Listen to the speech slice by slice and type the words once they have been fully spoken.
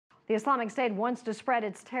The Islamic State wants to spread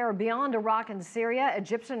its terror beyond Iraq and Syria.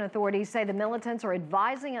 Egyptian authorities say the militants are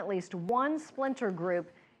advising at least one splinter group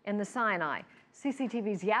in the Sinai.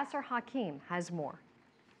 CCTV's Yasser Hakim has more.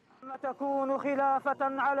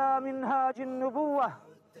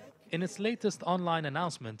 In its latest online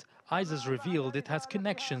announcement, ISIS revealed it has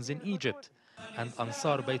connections in Egypt. And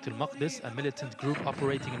Ansar Bayt al-Maqdis, a militant group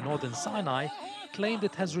operating in northern Sinai, claimed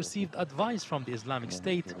it has received advice from the Islamic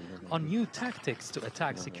State on new tactics to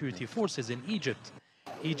attack security forces in Egypt.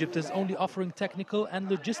 Egypt is only offering technical and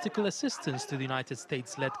logistical assistance to the United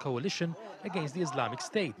States-led coalition against the Islamic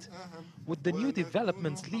State. Would the new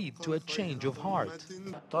developments lead to a change of heart?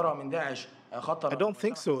 I don't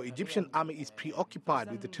think so. Egyptian army is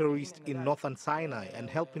preoccupied with the terrorists in northern Sinai and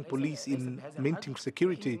helping police in maintaining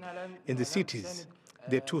security in the cities.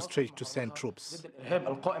 They're too stretched to send troops.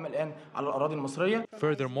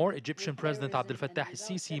 Furthermore, Egyptian President Abdel Fattah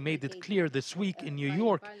al-Sisi made it clear this week in New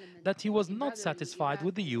York that he was not satisfied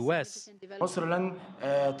with the U.S.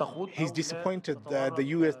 He's disappointed that the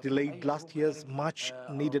U.S. delayed last year's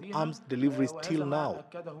much-needed arms deliveries till now.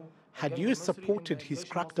 Had U.S. supported his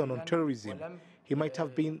crackdown on terrorism, he might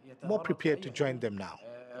have been more prepared to join them now.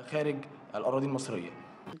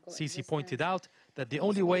 Sisi pointed out that the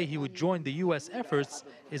only way he would join the U.S. efforts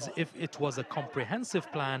is if it was a comprehensive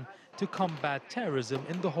plan to combat terrorism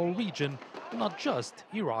in the whole region, not just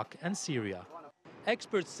Iraq and Syria.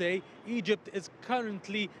 Experts say Egypt is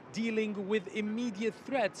currently dealing with immediate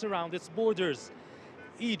threats around its borders.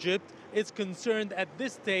 Egypt is concerned at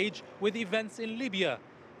this stage with events in Libya,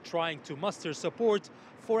 trying to muster support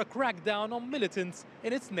for a crackdown on militants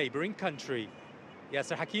in its neighboring country.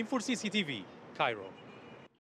 Yasser Hakim for CCTV, Cairo.